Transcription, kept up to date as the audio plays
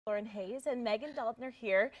Lauren Hays and Dalton are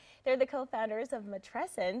here. They're the co-founders of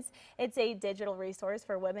Matrescence. It's a digital resource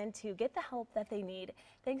for women to get the help that they need.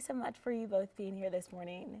 Thanks so much for you both being here this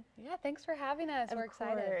morning. Yeah, thanks for having us. We're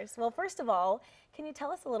excited. Well, first of all, can you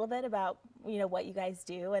tell us a little bit about, what you guys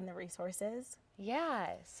do and the resources? Yeah,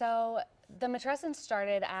 so the Matrescence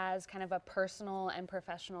started as kind of a personal and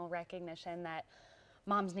professional recognition that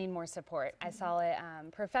moms need more support. I saw it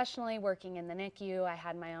professionally working in the NICU. I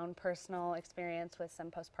had my own personal experience with some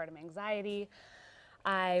postpartum anxiety.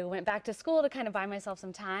 I went back to school to kind of buy myself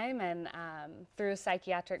some time, and through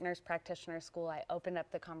psychiatric nurse practitioner school, I opened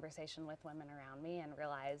up the conversation with women around me and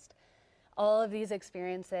realized all of these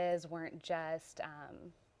experiences weren't just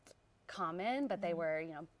common, but they were,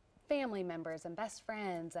 family members and best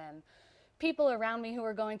friends and people around me who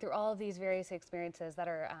are going through all of these various experiences that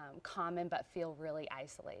are common but feel really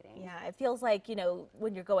isolating. Yeah, it feels like,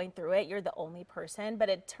 when you're going through it, you're the only person, but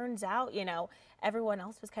it turns out, everyone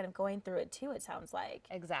else was kind of going through it too, it sounds like.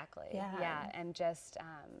 Exactly. Yeah. And just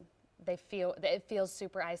it feels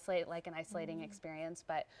super isolated, like an isolating experience,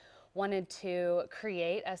 but wanted to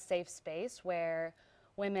create a safe space where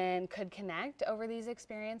women could connect over these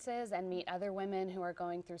experiences and meet other women who are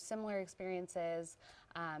going through similar experiences,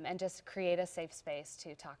 and just create a safe space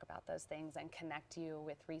to talk about those things and connect you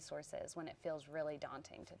with resources when it feels really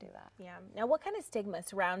daunting to do that. Yeah. Now, what kind of stigma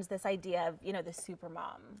surrounds this idea of, the super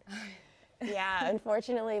mom? Yeah,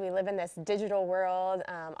 unfortunately, we live in this digital world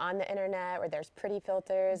on the internet where there's pretty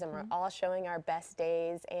filters and we're all showing our best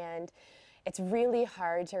days, and it's really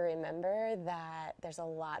hard to remember that there's a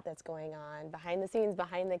lot that's going on behind the scenes,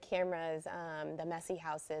 behind the cameras, the messy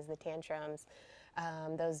houses, the tantrums,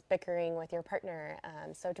 those bickering with your partner.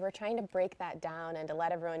 So we're trying to break that down and to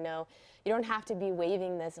let everyone know you don't have to be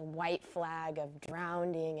waving this white flag of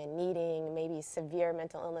drowning and needing maybe severe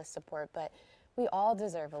mental illness support, but we all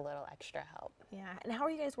deserve a little extra help. Yeah, and how are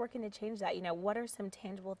you guys working to change that? What are some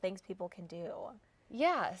tangible things people can do?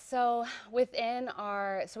 Yeah, so within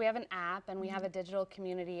so we have an app and we have a digital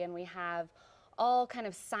community, and we have all kind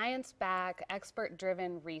of science-backed,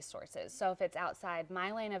 expert-driven resources. So if it's outside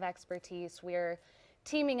my lane of expertise, we're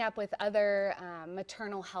teaming up with other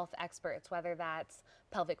maternal health experts, whether that's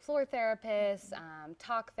pelvic floor therapists,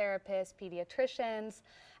 talk therapists, pediatricians,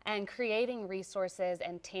 and creating resources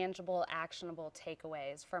and tangible, actionable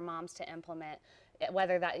takeaways for moms to implement,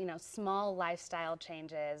 whether that, small lifestyle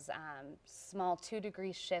changes, small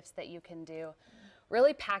 2-degree shifts that you can do,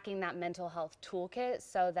 really packing that mental health toolkit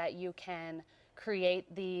so that you can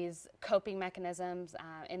create these coping mechanisms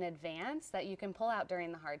in advance that you can pull out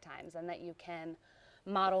during the hard times and that you can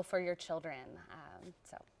model for your children.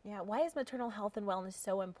 Yeah, why is maternal health and wellness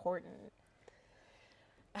so important?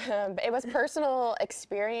 It was personal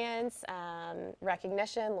experience,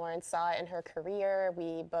 recognition. Lauren saw it in her career.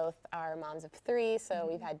 We both are moms of 3, so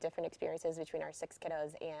we've had different experiences between our 6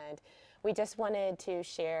 kiddos, and we just wanted to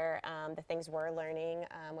share the things we're learning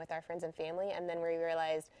with our friends and family, and then we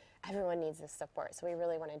realized everyone needs this support, so we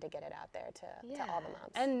really wanted to get it out there to all the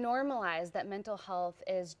moms. And normalize that mental health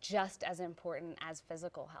is just as important as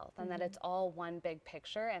physical health, and that it's all one big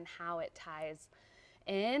picture and how it ties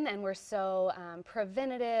in. And we're so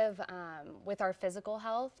preventative with our physical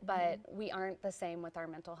health, but we aren't the same with our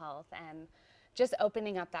mental health, and just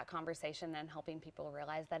opening up that conversation and helping people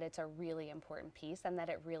realize that it's a really important piece and that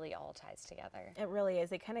it really all ties together. It really is.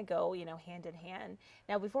 They kind of go, hand in hand.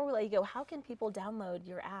 Now, before we let you go, how can people download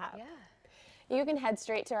your app? Yeah. You can head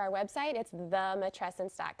straight to our website. It's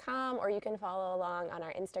thematrescence.com, or you can follow along on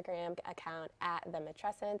our Instagram account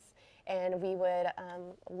 @thematrescence, and we would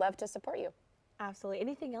love to support you. Absolutely.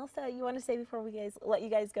 Anything else that you want to say before we let you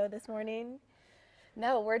guys go this morning?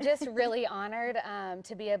 No, we're just really honored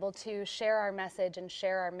to be able to share our message and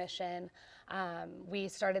share our mission. We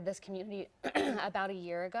started this community about a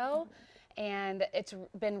year ago, and it's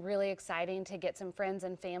been really exciting to get some friends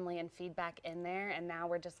and family and feedback in there, and now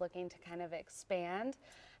we're just looking to kind of expand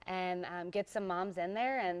and get some moms in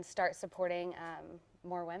there and start supporting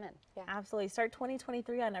more women. Yeah, absolutely. Start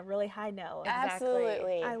 2023 on a really high note.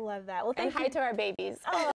 Absolutely. I love that. Well, and hi to our babies.